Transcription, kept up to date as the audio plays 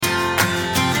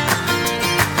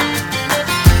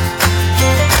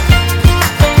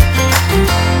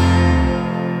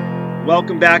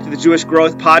welcome back to the Jewish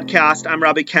Growth Podcast. I'm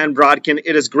Rabbi Ken Brodkin.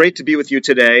 It is great to be with you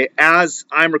today. As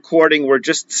I'm recording, we're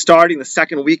just starting the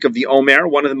second week of the Omer,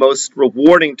 one of the most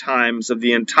rewarding times of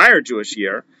the entire Jewish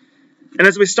year. And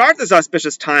as we start this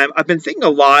auspicious time, I've been thinking a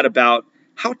lot about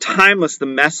how timeless the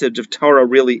message of Torah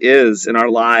really is in our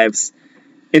lives.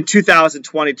 In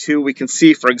 2022, we can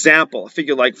see, for example, a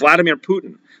figure like Vladimir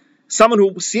Putin, someone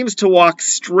who seems to walk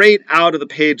straight out of the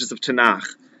pages of Tanakh.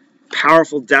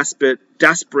 Powerful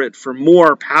desperate for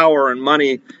more power and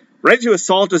money, ready to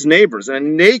assault his neighbors in a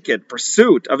naked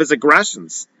pursuit of his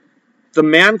aggressions. The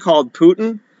man called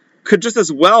Putin could just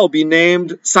as well be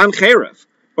named Sancheriv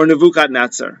or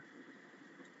Nebuchadnezzar.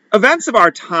 Events of our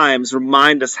times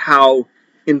remind us how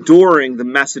enduring the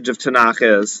message of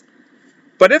Tanakh is.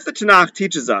 But if the Tanakh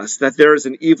teaches us that there is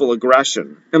an evil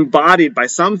aggression embodied by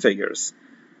some figures,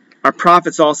 our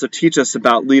prophets also teach us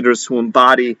about leaders who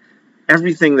embody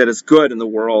everything that is good in the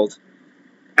world.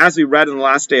 As we read in the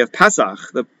last day of Pesach,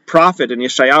 the prophet in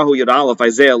Yeshayahu Yud Aleph,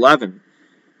 Isaiah 11,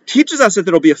 teaches us that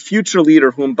there will be a future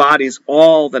leader who embodies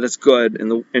all that is good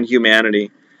in humanity.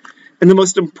 And the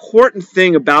most important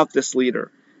thing about this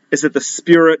leader is that the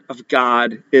Spirit of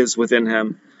God is within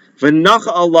him.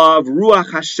 V'nacha alav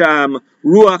ruach Hashem,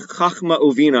 ruach chachma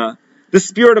uvina. The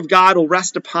Spirit of God will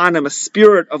rest upon him, a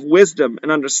spirit of wisdom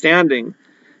and understanding.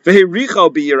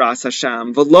 V'hericho biyiras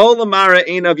Hashem, v'lo l'mara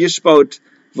einav yishbot,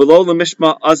 v'lo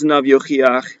l'mishma aznav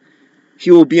yochiach.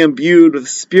 He will be imbued with the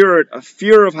spirit of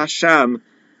fear of Hashem,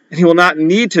 and he will not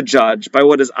need to judge by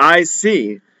what his eyes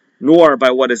see, nor by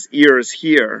what his ears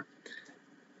hear.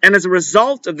 And as a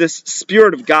result of this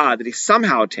Spirit of God that he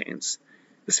somehow attains,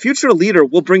 this future leader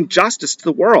will bring justice to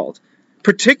the world,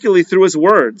 particularly through his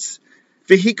words.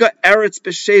 V'hika eretz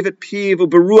b'shevet piv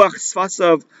u'beruach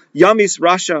svasav yamis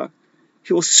rasha.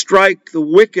 He will strike the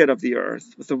wicked of the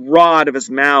earth with the rod of his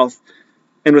mouth,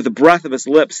 and with the breath of his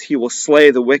lips he will slay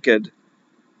the wicked.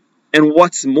 And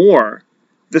what's more,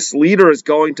 this leader is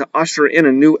going to usher in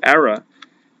a new era.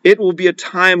 It will be a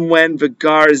time when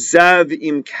V'gar zev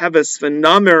im keves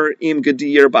v'namer im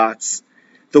gedir bats.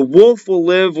 The wolf will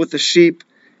live with the sheep,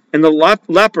 and the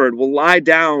leopard will lie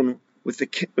down with the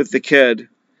kid.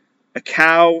 A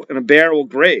cow and a bear will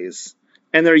graze,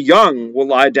 and their young will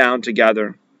lie down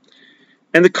together.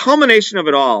 And the culmination of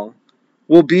it all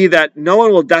will be that no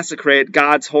one will desecrate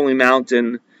God's holy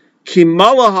mountain. Ki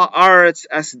mala ha'aretz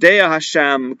esdeya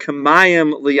Hashem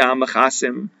kamayim liyam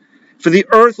mechasim. For the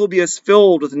earth will be as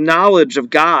filled with knowledge of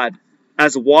God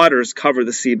as waters cover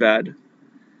the seabed.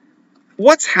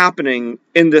 What's happening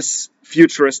in this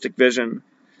futuristic vision?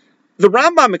 The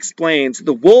Rambam explains that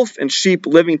the wolf and sheep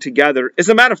living together is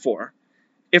a metaphor.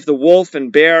 If the wolf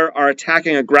and bear are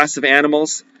attacking aggressive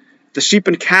animals, the sheep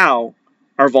and cow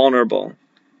are vulnerable.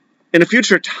 In a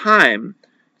future time,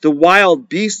 the wild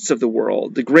beasts of the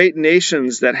world, the great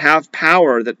nations that have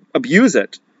power, that abuse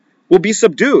it, will be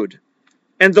subdued,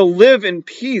 and they'll live in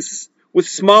peace with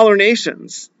smaller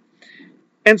nations.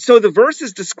 And so the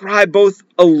verses describe both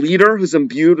a leader who's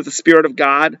imbued with the Spirit of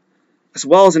God, as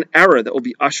well as an era that will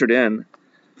be ushered in.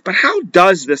 But how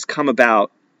does this come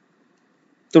about?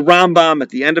 The Rambam at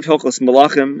the end of Hilchos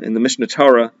Melachim in the Mishnah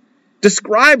Torah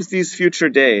describes these future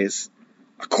days.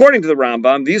 According to the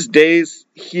Rambam, these days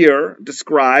here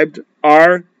described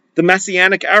are the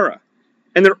Messianic era,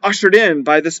 and they're ushered in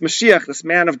by this Mashiach, this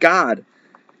man of God.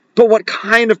 But what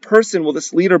kind of person will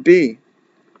this leader be?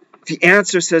 The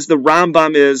answer, says the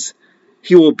Rambam, is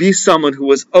he will be someone who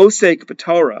was osek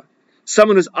b'Torah,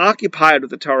 someone who's occupied with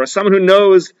the Torah, someone who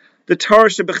knows the Torah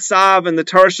shebichsav and the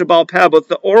Torah shebal peh, both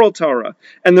the oral Torah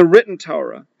and the written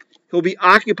Torah. He'll be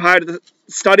occupied with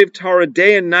the study of Torah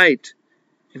day and night,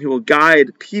 and he will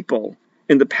guide people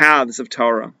in the paths of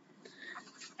Torah.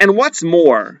 And what's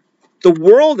more, the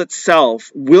world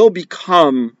itself will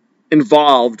become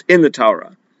involved in the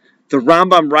Torah. The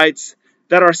Rambam writes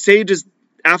that our sages,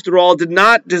 after all, did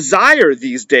not desire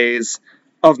these days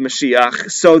of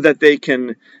Mashiach so that they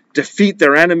can defeat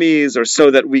their enemies or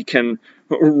so that we can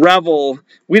revel.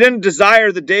 We didn't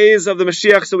desire the days of the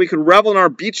Mashiach so we could revel in our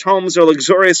beach homes or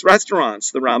luxurious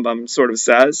restaurants, the Rambam sort of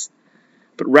says.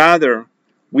 But rather,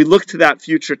 we look to that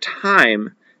future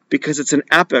time because it's an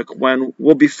epoch when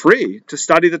we'll be free to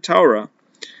study the Torah.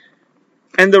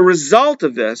 And the result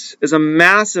of this is a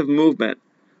massive movement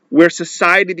where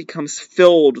society becomes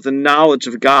filled with the knowledge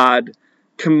of God,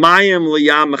 kamayim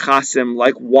liyam mechasim,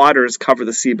 like waters cover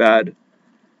the seabed.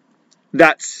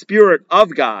 That Spirit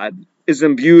of God is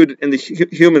imbued in the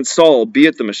human soul, be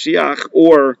it the Mashiach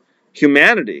or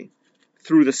humanity,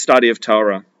 through the study of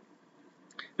Torah.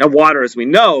 Now, water, as we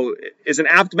know, is an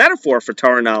apt metaphor for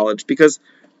Torah knowledge because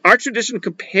our tradition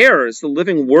compares the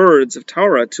living words of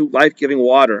Torah to life-giving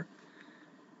water.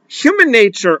 Human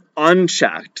nature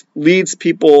unchecked leads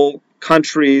people,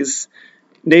 countries,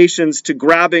 nations to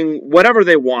grabbing whatever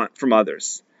they want from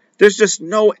others. There's just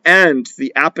no end to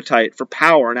the appetite for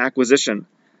power and acquisition.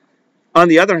 On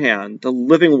the other hand, the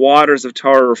living waters of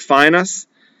Torah refine us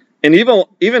and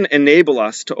even enable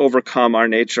us to overcome our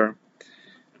nature.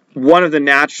 One of the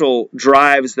natural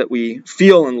drives that we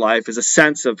feel in life is a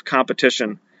sense of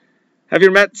competition. Have you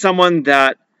ever met someone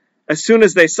that as soon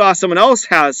as they saw someone else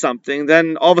has something,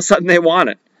 then all of a sudden they want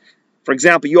it? For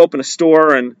example, you open a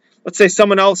store and let's say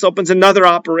someone else opens another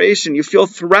operation. You feel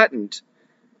threatened.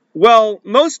 Well,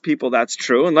 most people that's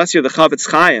true, unless you're the Chafetz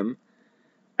Chaim.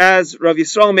 As Rav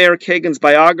Yisrael Meir Kagan's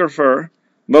biographer,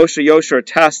 Moshe Yosher,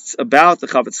 attests about the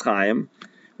Chafetz Chaim,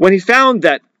 when he found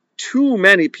that too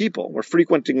many people were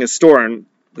frequenting his store in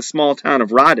the small town of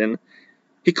Radin,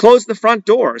 he closed the front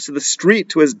door so the street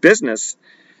to his business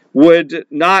would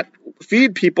not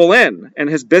feed people in, and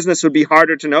his business would be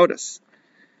harder to notice.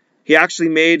 He actually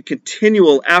made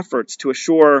continual efforts to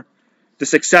assure the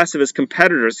success of his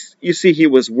competitors. You see, he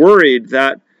was worried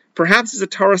that perhaps as a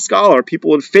Torah scholar, people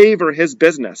would favor his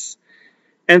business.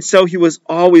 And so he was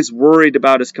always worried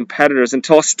about his competitors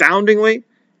until, astoundingly,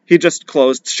 he just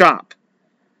closed shop.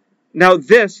 Now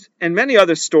this, and many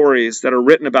other stories that are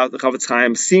written about the Chafetz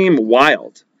Chaim, seem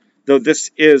wild, though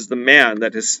this is the man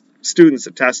that his students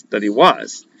attest that he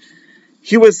was.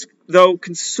 He was, though,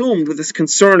 consumed with this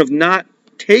concern of not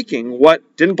taking what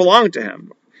didn't belong to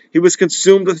him. He was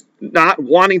consumed with not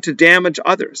wanting to damage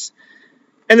others.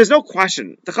 And there's no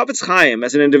question, the Chafetz Chaim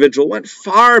as an individual went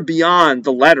far beyond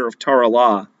the letter of Torah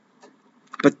law.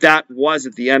 But that was,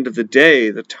 at the end of the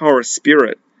day, the Torah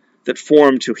spirit that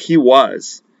formed who he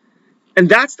was. And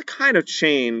that's the kind of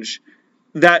change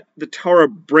that the Torah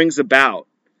brings about.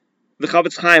 The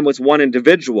Chafetz Chaim was one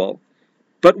individual,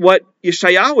 but what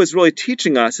Yeshayahu is really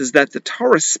teaching us is that the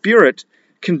Torah spirit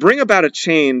can bring about a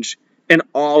change in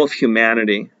all of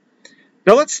humanity.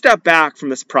 Now let's step back from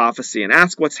this prophecy and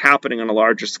ask what's happening on a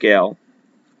larger scale.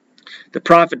 The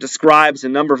prophet describes a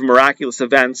number of miraculous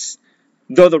events,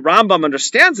 though the Rambam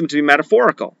understands them to be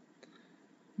metaphorical.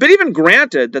 But even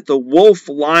granted that the wolf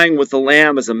lying with the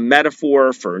lamb is a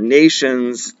metaphor for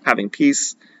nations having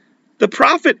peace, the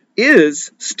prophet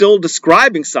is still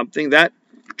describing something that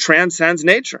transcends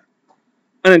nature.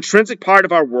 An intrinsic part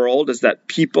of our world is that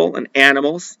people and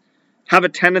animals have a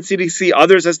tendency to see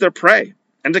others as their prey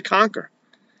and to conquer.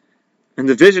 And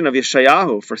the vision of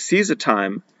Yeshayahu foresees a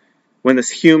time when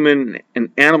this human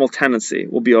and animal tendency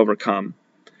will be overcome.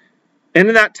 And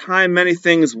in that time, many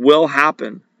things will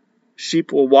happen.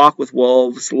 Sheep will walk with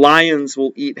wolves, lions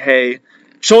will eat hay,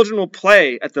 children will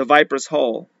play at the viper's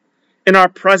hole. In our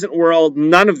present world,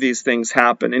 none of these things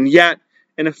happen, and yet,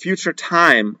 in a future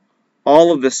time,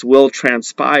 all of this will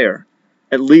transpire,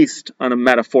 at least on a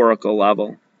metaphorical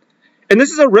level. And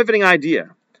this is a riveting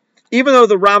idea. Even though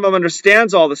the Rambam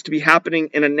understands all this to be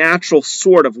happening in a natural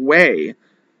sort of way,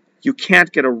 you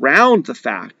can't get around the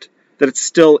fact that it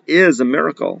still is a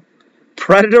miracle.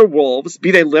 Predator wolves,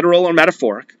 be they literal or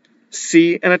metaphoric,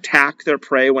 see and attack their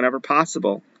prey whenever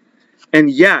possible. And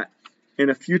yet,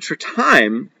 in a future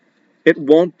time, it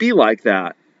won't be like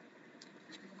that.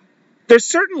 There's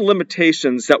certain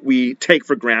limitations that we take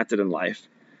for granted in life.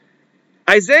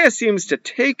 Isaiah seems to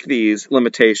take these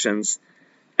limitations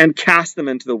and cast them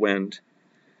into the wind.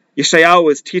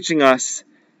 Yeshayahu is teaching us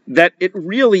that it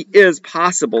really is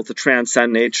possible to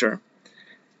transcend nature.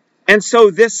 And so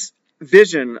this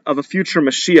vision of a future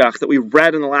Mashiach that we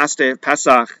read in the last day of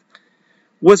Pesach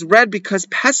was read because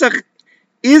Pesach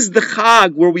is the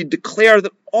Chag where we declare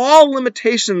that all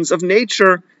limitations of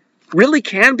nature really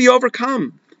can be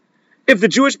overcome. If the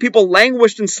Jewish people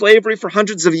languished in slavery for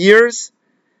hundreds of years,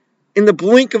 in the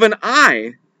blink of an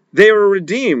eye, they were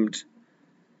redeemed.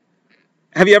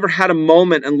 Have you ever had a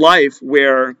moment in life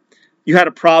where you had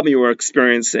a problem you were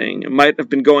experiencing? It might have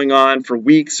been going on for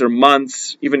weeks or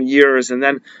months, even years, and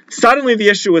then suddenly the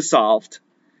issue was solved.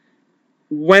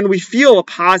 When we feel a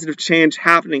positive change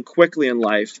happening quickly in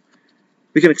life,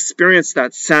 we can experience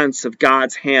that sense of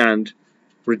God's hand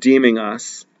redeeming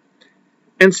us.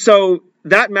 And so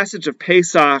that message of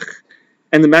Pesach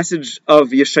and the message of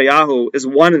Yeshayahu is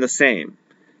one and the same.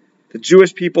 The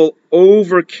Jewish people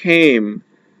overcame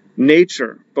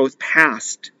nature, both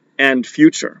past and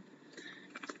future.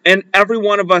 And every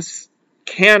one of us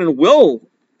can and will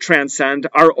transcend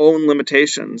our own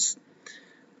limitations.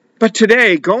 But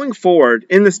today, going forward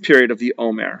in this period of the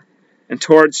Omer and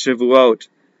towards Shavuot,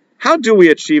 how do we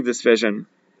achieve this vision?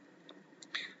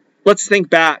 Let's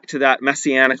think back to that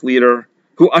messianic leader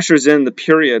who ushers in the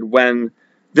period when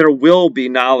there will be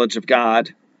knowledge of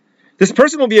God. This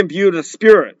person will be imbued with the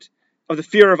spirit of the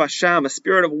fear of Hashem, a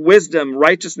spirit of wisdom,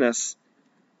 righteousness.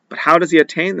 But how does he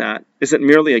attain that? Is it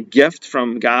merely a gift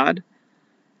from God?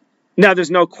 Now, there's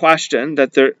no question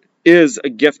that there is a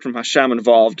gift from Hashem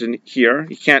involved in here.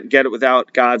 You can't get it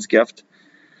without God's gift.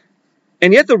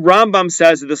 And yet the Rambam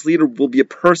says that this leader will be a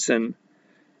person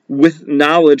with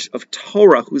knowledge of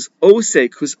Torah, who's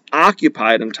osek, who's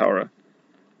occupied in Torah.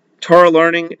 Torah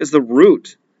learning is the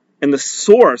root and the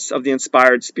source of the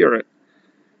inspired spirit.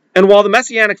 And while the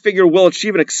Messianic figure will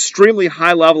achieve an extremely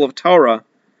high level of Torah,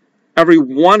 every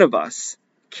one of us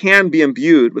can be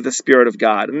imbued with the Spirit of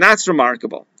God. And that's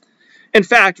remarkable. In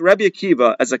fact, Rebbe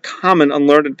Akiva, as a common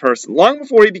unlearned person, long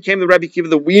before he became the Rebbe Akiva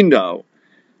that we know,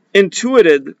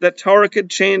 intuited that Torah could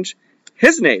change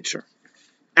his nature.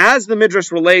 As the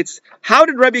Midrash relates, how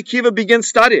did Rebbe Akiva begin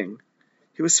studying?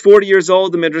 He was 40 years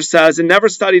old, the Midrash says, and never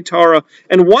studied Torah.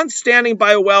 And once standing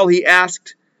by a well, he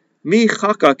asked, Mi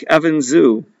chakak even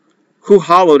zu, who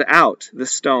hollowed out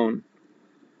this stone?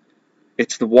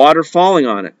 It's the water falling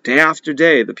on it, day after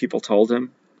day, the people told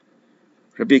him.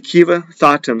 Rabbi Akiva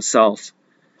thought to himself,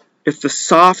 if the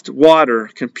soft water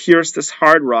can pierce this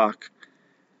hard rock,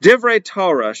 Divrei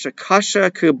Torah, shekasha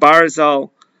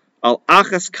kubarzal, al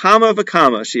achas kama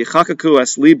v'kama, sheichakaku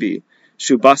es libi,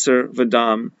 shubaser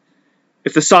v'dam.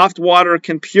 If the soft water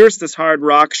can pierce this hard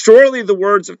rock, surely the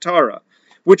words of Torah,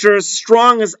 which are as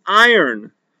strong as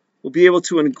iron, will be able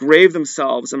to engrave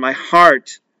themselves in my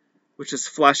heart, which is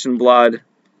flesh and blood.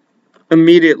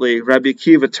 Immediately, Rabbi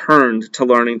Akiva turned to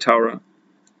learning Torah.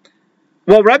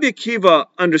 While Rabbi Akiva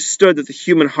understood that the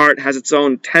human heart has its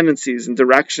own tendencies and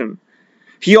direction,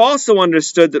 he also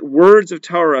understood that words of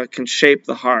Torah can shape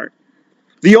the heart.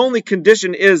 The only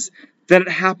condition is that it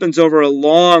happens over a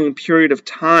long period of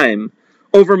time,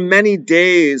 over many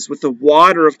days, with the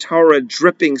water of Torah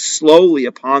dripping slowly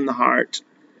upon the heart.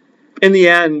 In the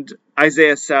end,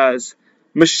 Isaiah says,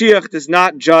 Mashiach does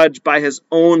not judge by his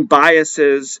own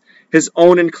biases, his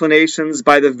own inclinations,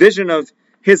 by the vision of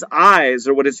his eyes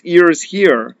or what his ears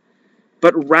hear,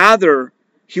 but rather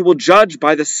he will judge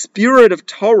by the spirit of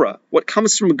Torah, what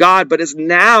comes from God but is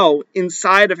now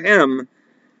inside of him.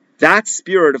 That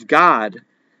spirit of God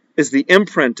is the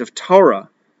imprint of Torah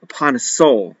upon his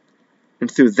soul,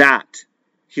 and through that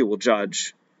he will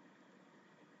judge.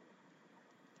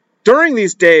 During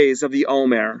these days of the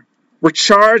Omer, we're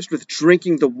charged with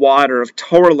drinking the water of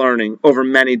Torah learning over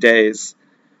many days.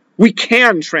 We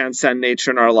can transcend nature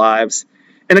in our lives,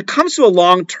 and it comes to a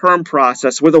long-term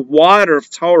process where the water of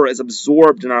Torah is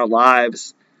absorbed in our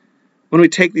lives. When we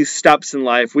take these steps in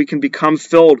life, we can become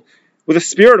filled with a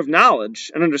spirit of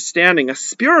knowledge and understanding, a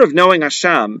spirit of knowing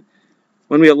Hashem.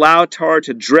 When we allow Torah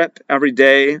to drip every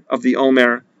day of the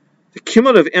Omer, the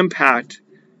cumulative impact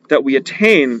that we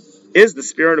attain is the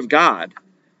Spirit of God.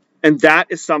 And that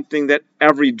is something that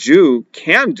every Jew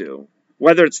can do,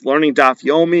 whether it's learning Daf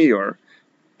Yomi or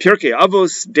Pirkei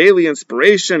Avos, daily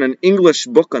inspiration, an English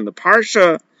book on the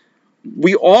Parsha.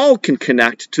 We all can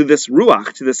connect to this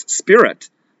Ruach, to this spirit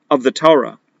of the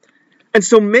Torah. And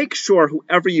so make sure,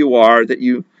 whoever you are, that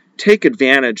you take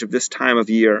advantage of this time of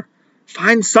year.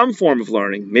 Find some form of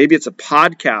learning. Maybe it's a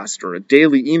podcast or a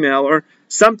daily email or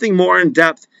something more in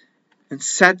depth, and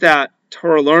set that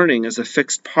Torah learning as a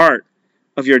fixed part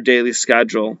of your daily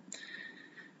schedule.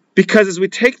 Because as we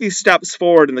take these steps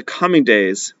forward in the coming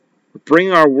days, we're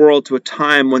bringing our world to a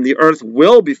time when the earth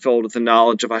will be filled with the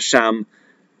knowledge of Hashem,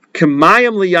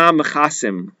 K'mayim liyam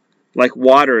mechasim, like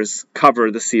waters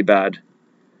cover the seabed.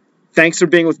 Thanks for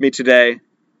being with me today.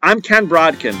 I'm Ken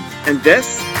Brodkin, and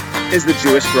this is the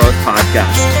Jewish Growth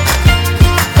Podcast.